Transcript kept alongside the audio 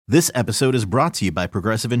This episode is brought to you by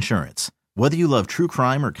Progressive Insurance. Whether you love true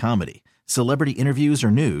crime or comedy, celebrity interviews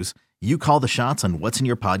or news, you call the shots on what's in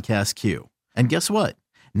your podcast queue. And guess what?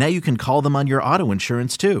 Now you can call them on your auto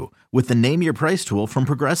insurance too with the Name Your Price tool from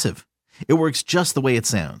Progressive. It works just the way it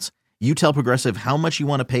sounds. You tell Progressive how much you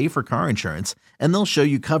want to pay for car insurance, and they'll show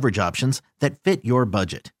you coverage options that fit your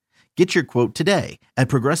budget. Get your quote today at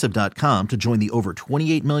Progressive.com to join the over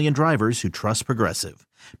 28 million drivers who trust Progressive.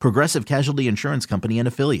 Progressive Casualty Insurance Company and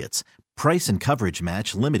Affiliates. Price and coverage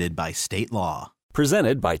match limited by state law.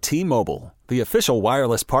 Presented by T-Mobile, the official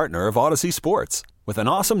wireless partner of Odyssey Sports. With an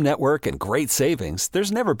awesome network and great savings,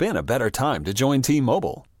 there's never been a better time to join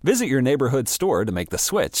T-Mobile. Visit your neighborhood store to make the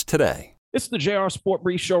switch today. It's the JR Sport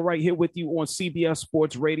Brief Show right here with you on CBS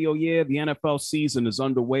Sports Radio. Yeah, the NFL season is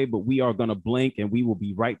underway, but we are going to blink and we will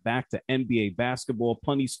be right back to NBA basketball.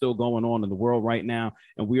 Plenty still going on in the world right now,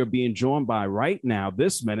 and we are being joined by right now,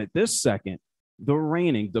 this minute, this second, the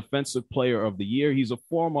reigning Defensive Player of the Year. He's a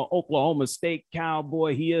former Oklahoma State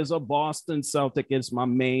Cowboy. He is a Boston Celtic. It's my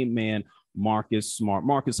main man, Marcus Smart.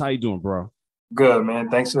 Marcus, how you doing, bro? Good, man.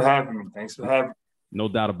 Thanks for having me. No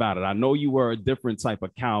doubt about it. I know you were a different type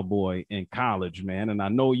of Cowboy in college, man, and I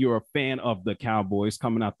know you're a fan of the Cowboys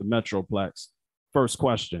coming out the Metroplex. First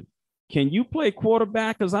question, can you play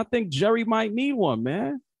quarterback? Because I think Jerry might need one,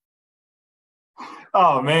 man.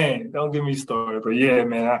 Oh, man, don't get me started. But, yeah,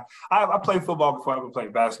 man, I played football before I ever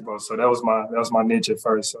played basketball, so that was my niche at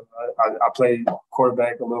first. So I played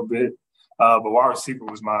quarterback a little bit, but wide receiver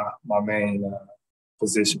was my main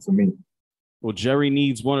position for me. Well, Jerry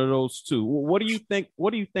needs one of those too. What do you think?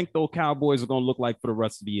 What do you think those Cowboys are going to look like for the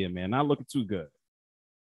rest of the year, man? Not looking too good.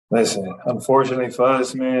 Listen, unfortunately for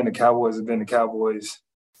us, man, the Cowboys have been the Cowboys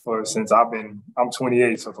since I'm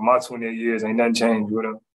 28. So for my 28 years, ain't nothing changed with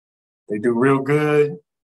them. They do real good,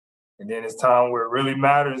 and then it's time where it really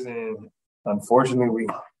matters. And unfortunately,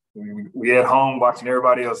 we at home watching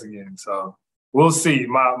everybody else again. So we'll see.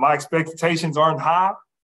 My expectations aren't high.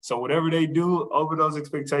 So whatever they do over those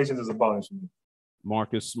expectations is a bonus for me.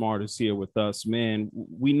 Marcus Smart is here with us. Man,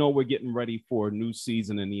 we know we're getting ready for a new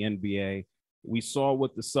season in the NBA. We saw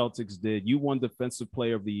what the Celtics did. You won Defensive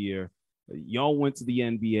Player of the Year. Y'all went to the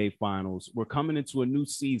NBA Finals. We're coming into a new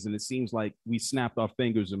season. It seems like we snapped our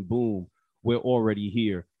fingers and boom, we're already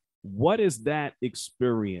here. What is that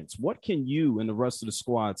experience? What can you and the rest of the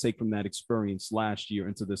squad take from that experience last year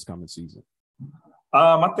into this coming season?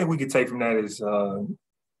 I think we could take from that is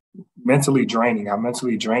mentally draining, how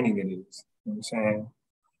mentally draining it is. You know what I'm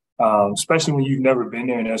saying? Especially when you've never been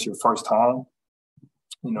there and that's your first time.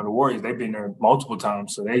 You know, the Warriors, they've been there multiple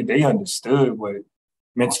times, so they understood what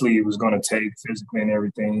mentally it was going to take, physically and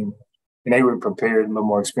everything. And they were prepared and a little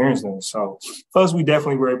more experienced than us. So for us, we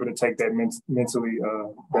definitely were able to take that mentally,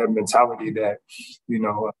 that mentality that, you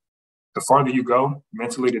know, the farther you go,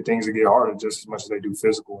 mentally the things that get harder just as much as they do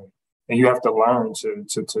physically. And you have to learn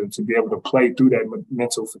to be able to play through that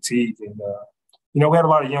mental fatigue. And, you know, we had a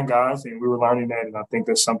lot of young guys, and we were learning that. And I think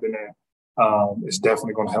that's something that is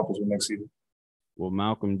definitely going to help us with next season. Well,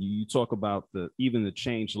 Malcolm, you talk about even the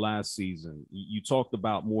change last season. You talked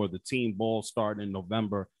about more of the team ball starting in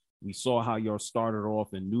November. We saw how y'all started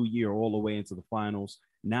off in New Year all the way into the finals.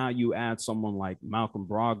 Now you add someone like Malcolm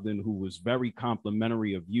Brogdon, who was very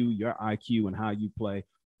complimentary of you, your IQ, and how you play.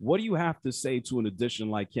 What do you have to say to an addition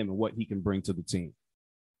like him and what he can bring to the team?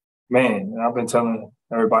 Man, I've been telling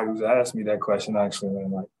everybody who's asked me that question, actually, man.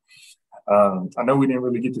 Like, I know we didn't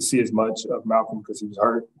really get to see as much of Malcolm because he was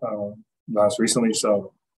hurt last recently.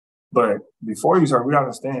 So, but before he was hurt, we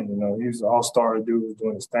understand, you know, he was an all-star dude, was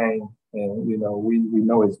doing his thing. And, you know, we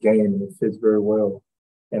know his game and it fits very well.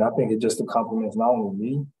 And I think it just complements not only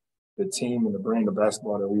me, the team and the brand of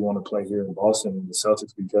basketball that we want to play here in Boston and the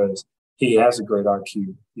Celtics, because he has a great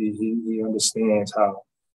IQ. He understands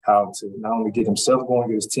how to not only get himself going,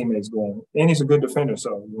 get his teammates going. And he's a good defender,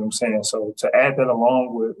 so you know what I'm saying? So to add that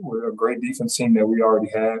along with a great defense team that we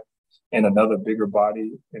already have and another bigger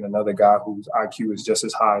body and another guy whose IQ is just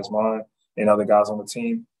as high as mine and other guys on the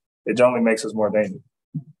team, it only makes us more dangerous.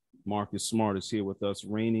 Marcus Smart is here with us,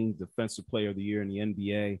 reigning Defensive Player of the Year in the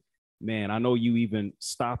NBA. Man, I know you even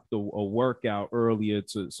stopped a workout earlier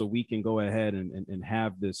so we can go ahead and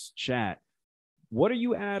have this chat. What are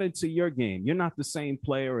you adding to your game? You're not the same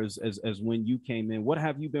player as when you came in. What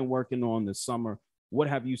have you been working on this summer? What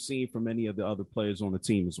have you seen from any of the other players on the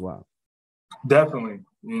team as well? Definitely.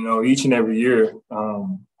 You know, each and every year,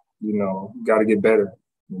 you know, got to get better.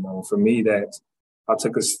 You know, for me, that I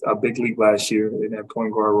took a big leap last year in that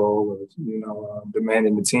point guard role of, you know,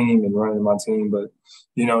 demanding the team and running my team. But,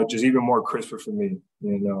 you know, just even more crisper for me,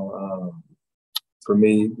 you know, for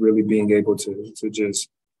me really being able to just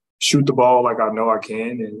shoot the ball like I know I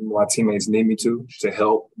can and my teammates need me to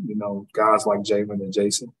help, guys like Jalen and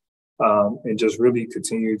Jason, and just really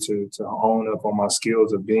continue to hone up on my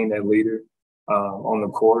skills of being that leader on the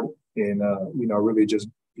court and, really just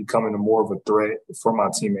becoming more of a threat for my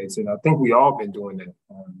teammates. And I think we all been doing that.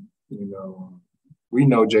 We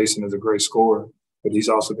know Jason is a great scorer, but he's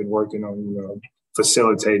also been working on,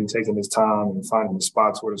 facilitating, taking his time and finding the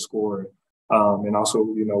spots where to score. And also,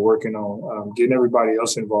 working on getting everybody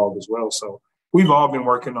else involved as well. So we've all been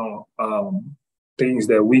working on things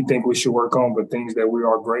that we think we should work on, but things that we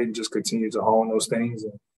are great, and just continue to hone those things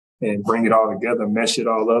and bring it all together, mesh it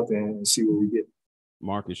all up and see what we get.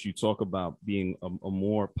 Marcus, you talk about being a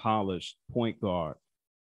more polished point guard.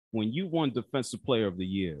 When you won Defensive Player of the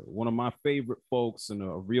Year, one of my favorite folks and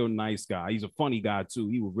a real nice guy, he's a funny guy too,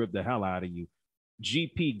 he would rip the hell out of you,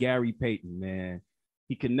 GP Gary Payton, man.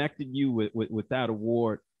 He connected you with that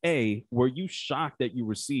award. Were you shocked that you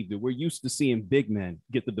received it? We're used to seeing big men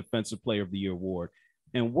get the Defensive Player of the Year award.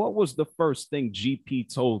 And what was the first thing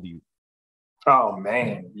GP told you? Oh,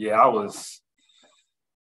 man. Yeah,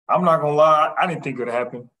 I'm not going to lie. I didn't think it would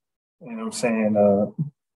happen. You know what I'm saying?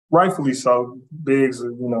 Rightfully so. Bigs,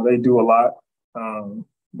 they do a lot.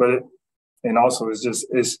 And also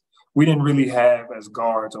we didn't really have as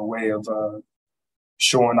guards a way of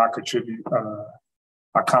showing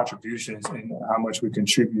our contributions and how much we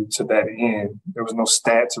contribute to that end. There was no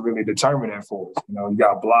stat to really determine that for us. You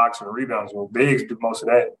got blocks and rebounds. Well, bigs do most of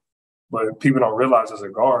that. But people don't realize as a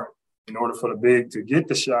guard, in order for the big to get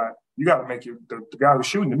the shot, you got to make the guy who's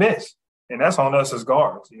shooting the miss. And that's on us as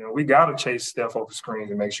guards. We got to chase Steph over screens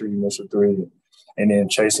and make sure you miss a three and then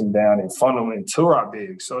chase him down and funnel him to our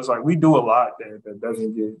bigs. So it's like we do a lot that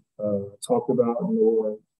doesn't get talked about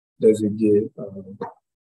nor does it get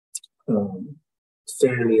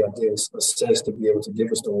fairly, I guess, assessed to be able to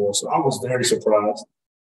give us the award. So I was very surprised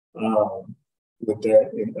with that.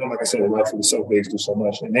 And like I said, rightfully so, bigs do so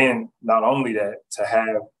much. And then not only that, to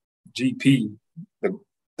have GP,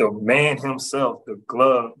 the man himself, the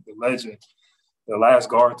glove, the legend, the last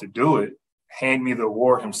guard to do it, hand me the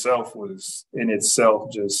award himself was in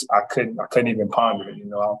itself just I couldn't even ponder it.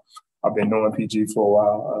 I've been knowing PG for a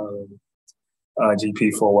while,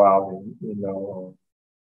 GP for a while, and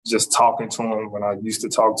just talking to him when I used to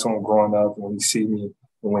talk to him growing up, when he see me,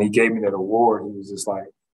 and when he gave me that award, he was just like,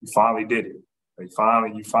 "You finally did it. You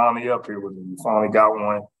finally up here with me. You finally got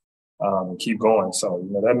one, and keep going." So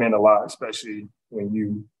that meant a lot, especially when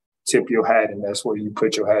you tip your hat and that's where you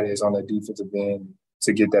put your hat is on the defensive end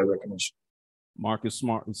to get that recognition. Marcus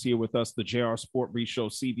Smart is here with us, the JR Sport Brief Show,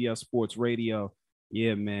 CBS Sports Radio.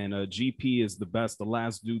 Yeah, man, GP is the best, the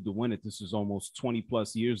last dude to win it. This is almost 20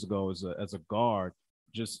 plus years ago as a guard.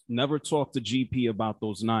 Just never talk to GP about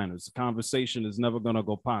those Niners. The conversation is never going to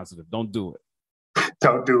go positive. Don't do it.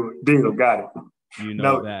 Don't do it. Deal, got it. You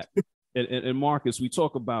know that. And Marcus, we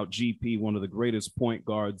talk about GP, one of the greatest point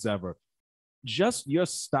guards ever. Just your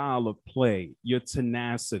style of play, your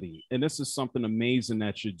tenacity, and this is something amazing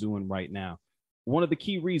that you're doing right now. One of the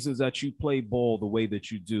key reasons that you play ball the way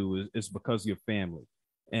that you do is because of your family.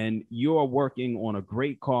 And you're working on a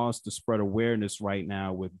great cause to spread awareness right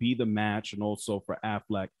now with Be The Match and also for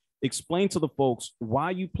Aflac. Explain to the folks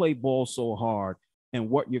why you play ball so hard and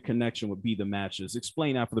what your connection with Be The Match is.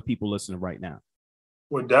 Explain that for the people listening right now.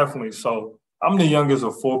 Well, definitely. So I'm the youngest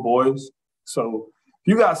of 4 boys. So if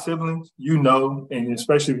you got siblings, and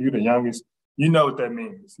especially if you're the youngest, you know what that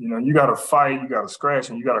means. You got to fight, you got to scratch,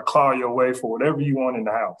 and you got to claw your way for whatever you want in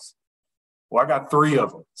the house. Well, I got 3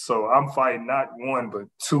 of them. So I'm fighting not 1, but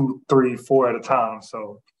 2, 3, 4 at a time.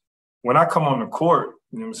 So when I come on the court,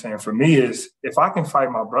 for me is if I can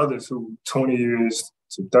fight my brothers who 20 years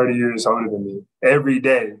to 30 years older than me every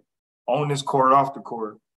day on this court, off the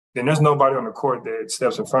court, then there's nobody on the court that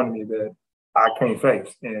steps in front of me that I can't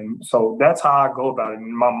face. And so that's how I go about it.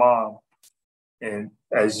 And my mom, and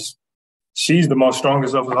as she's the most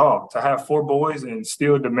strongest of us all, to have 4 boys and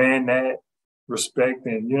still demand that respect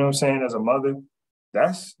and, as a mother,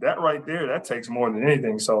 that right there, that takes more than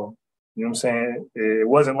anything. So, it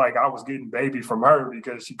wasn't like I was getting baby from her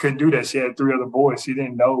because she couldn't do that. She had 3 other boys. She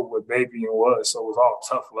didn't know what babying was. So it was all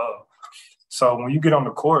tough love. So when you get on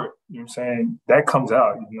the court, that comes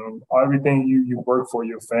out, everything you work for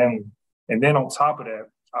your family. And then on top of that,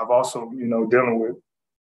 I've also,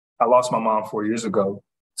 I lost my mom 4 years ago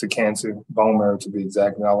to cancer, bone marrow to be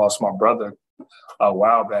exact. And I lost my brother a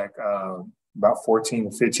while back, about 14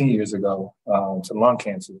 or 15 years ago, to lung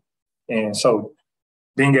cancer. And so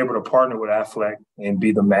being able to partner with Aflac and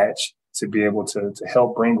Be The Match to be able to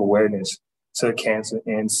help bring awareness to cancer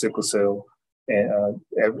and sickle cell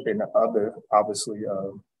and other, obviously,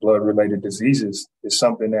 blood-related diseases is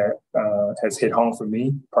something that has hit home for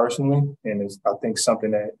me personally, and is, I think,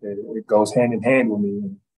 something that it goes hand in hand with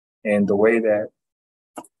me. And the way that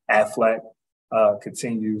Aflac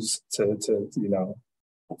continues to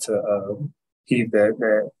heed that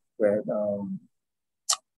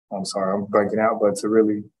I'm sorry, I'm breaking out, but to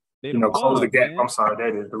really, close the gap. Man. I'm sorry,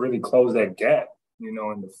 that is to really close that gap, in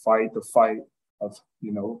the fight of,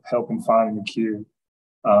 helping find the cure, in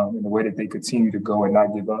the way that they continue to go and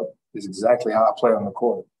not give up is exactly how I play on the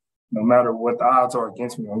court. No matter what the odds are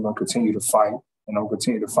against me, I'm going to continue to fight and I'm going to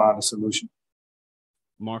continue to find a solution.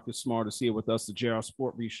 Marcus Smart is here with us, the JR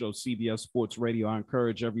Sport Show, CBS Sports Radio. I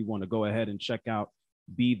encourage everyone to go ahead and check out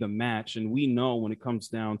Be the Match. And we know when it comes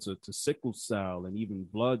down to sickle cell and even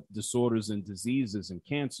blood disorders and diseases and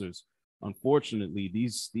cancers, unfortunately,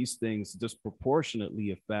 these things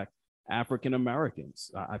disproportionately affect African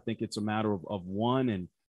Americans. I think it's a matter of 1 in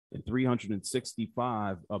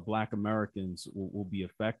 365 Black Americans will be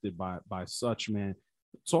affected by such, man.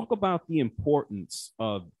 Talk about the importance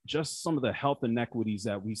of just some of the health inequities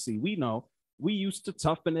that we see. We know we used to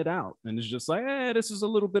toughen it out, and it's just like, this is a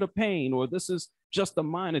little bit of pain, or this is just a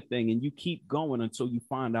minor thing, and you keep going until you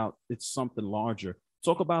find out it's something larger.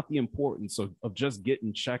 Talk about the importance of just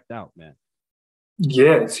getting checked out, man.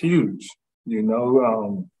 Yeah, it's huge.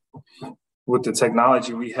 With the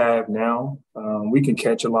technology we have now, we can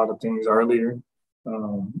catch a lot of things earlier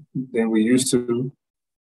than we used to,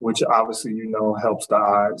 which obviously, helps the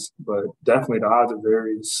odds. But definitely the odds are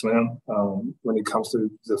very slim when it comes to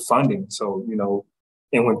the funding. So,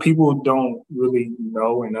 and when people don't really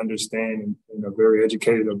know and understand and are very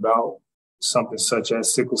educated about something such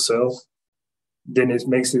as sickle cell, then it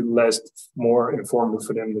makes it more informative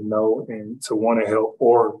for them to know and to want to help,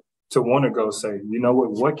 or to want to go say,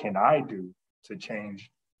 what can I do to change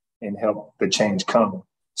and help the change come,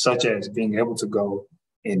 such as being able to go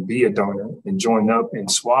and be a donor and join up and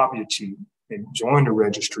swab your cheek and join the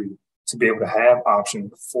registry to be able to have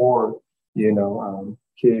options for,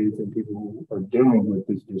 kids and people who are dealing with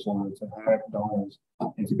this disorder to have donors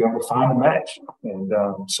and to be able to find a match. And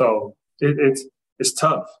so it's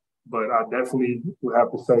tough, but I definitely would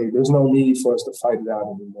have to say there's no need for us to fight it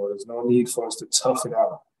out anymore. There's no need for us to tough it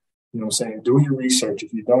out. Do your research.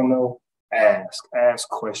 If you don't know, ask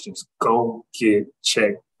questions, go get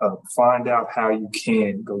checked up, find out how you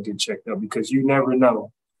can go get checked up, because you never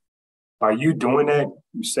know. By you doing that,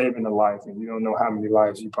 you're saving a life, and you don't know how many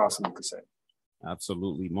lives you possibly could save.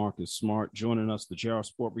 Absolutely. Marcus Smart joining us, the JR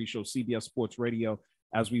Sport Show, CBS Sports Radio.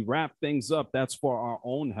 As we wrap things up, that's for our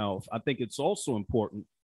own health. I think it's also important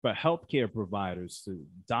for healthcare providers, to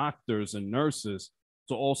doctors and nurses,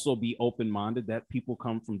 to also be open-minded, that people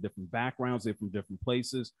come from different backgrounds, they're from different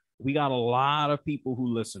places. We got a lot of people who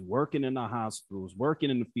listen, working in the hospitals, working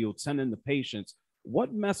in the field, tending to patients.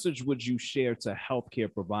 What message would you share to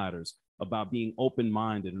healthcare providers about being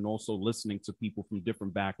open-minded and also listening to people from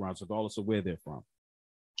different backgrounds, regardless of where they're from?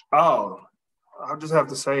 Oh, I'll just have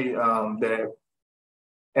to say that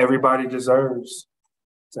everybody deserves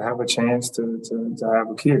to have a chance to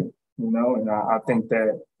have a kid. And I think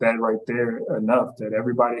that right there enough, that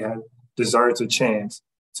everybody deserves a chance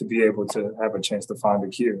to be able to have a chance to find a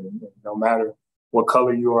cure. And no matter what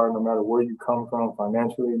color you are, no matter where you come from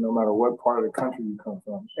financially, no matter what part of the country you come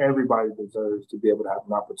from, everybody deserves to be able to have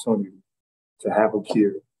an opportunity to have a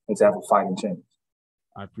cure and to have a fighting chance.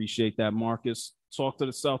 I appreciate that, Marcus. Talk to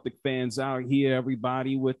the Celtic fans out here,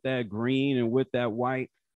 everybody, with that green and with that white.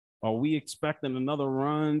 Are we expecting another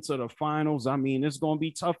run to the finals? I mean, it's going to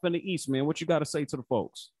be tough in the East, man. What you got to say to the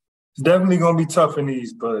folks? It's definitely going to be tough in the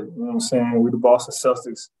East, but you know what I'm saying? We're the Boston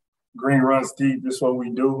Celtics. Green runs deep. This is what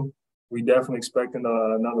we do. We definitely expecting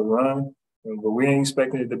another run, but we ain't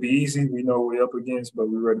expecting it to be easy. We know what we're up against, but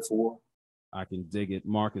we're ready for war. I can dig it.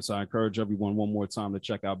 Marcus, I encourage everyone one more time to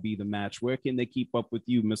check out Be the Match. Where can they keep up with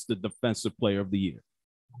you, Mr. Defensive Player of the Year?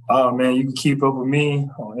 Oh, man, you can keep up with me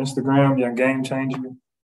on Instagram, Young Game Changer,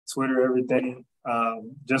 Twitter, everything.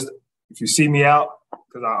 Just if you see me out,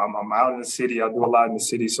 because I'm out in the city, I do a lot in the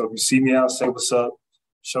city. So if you see me out, say what's up,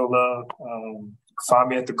 show love. Find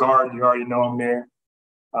me at the Garden. You already know I'm there.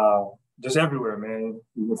 Just everywhere, man.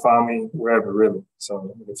 You can find me wherever, really.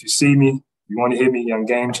 So if you see me, you want to hit me, Young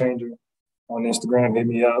Game Changer on Instagram, hit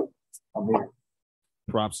me up. I'm here.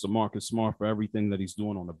 Props to Marcus Smart for everything that he's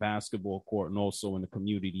doing on the basketball court and also in the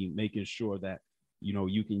community, making sure that,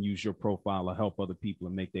 you can use your profile to help other people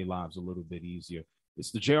and make their lives a little bit easier.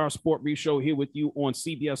 It's the JR Sport Show here with you on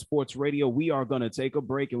CBS Sports Radio. We are going to take a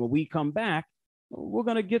break, and when we come back, we're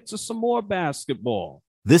going to get to some more basketball.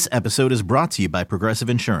 This episode is brought to you by Progressive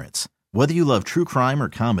Insurance. Whether you love true crime or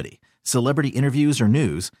comedy, celebrity interviews, or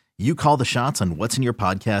news, you call the shots on what's in your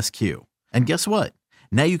podcast queue. And guess what?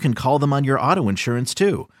 Now you can call them on your auto insurance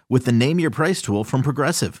too with the Name Your Price tool from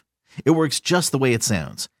Progressive. It works just the way it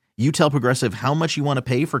sounds. You tell Progressive how much you want to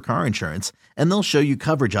pay for car insurance, and they'll show you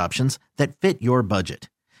coverage options that fit your budget.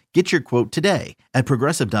 Get your quote today at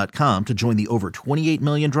Progressive.com to join the over 28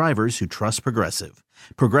 million drivers who trust Progressive.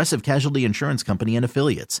 Progressive Casualty Insurance Company and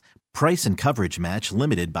Affiliates. Price and coverage match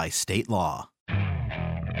limited by state law.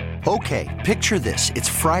 Okay, picture this. It's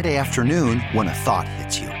Friday afternoon when a thought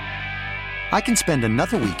hits you. I can spend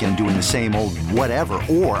another weekend doing the same old whatever,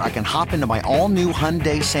 or I can hop into my all-new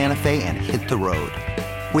Hyundai Santa Fe and hit the road.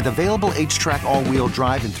 With available H-Track all-wheel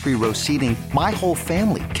drive and 3-row seating, my whole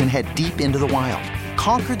family can head deep into the wild.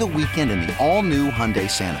 Conquer the weekend in the all-new Hyundai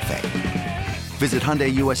Santa Fe. Visit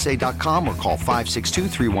HyundaiUSA.com or call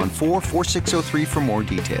 562-314-4603 for more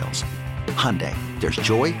details. Hyundai, there's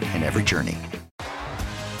joy in every journey.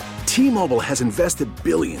 T-Mobile has invested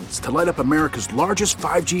billions to light up America's largest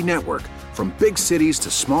 5G network, from big cities to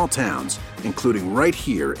small towns, including right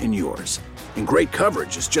here in yours. And great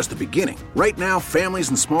coverage is just the beginning. Right now, families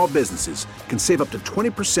and small businesses can save up to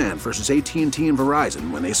 20% versus AT&T and Verizon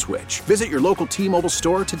when they switch. Visit your local T-Mobile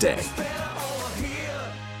store today.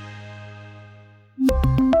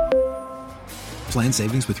 Plan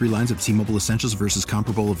savings with 3 lines of T-Mobile Essentials versus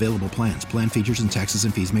comparable available plans. Plan features and taxes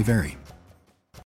and fees may vary.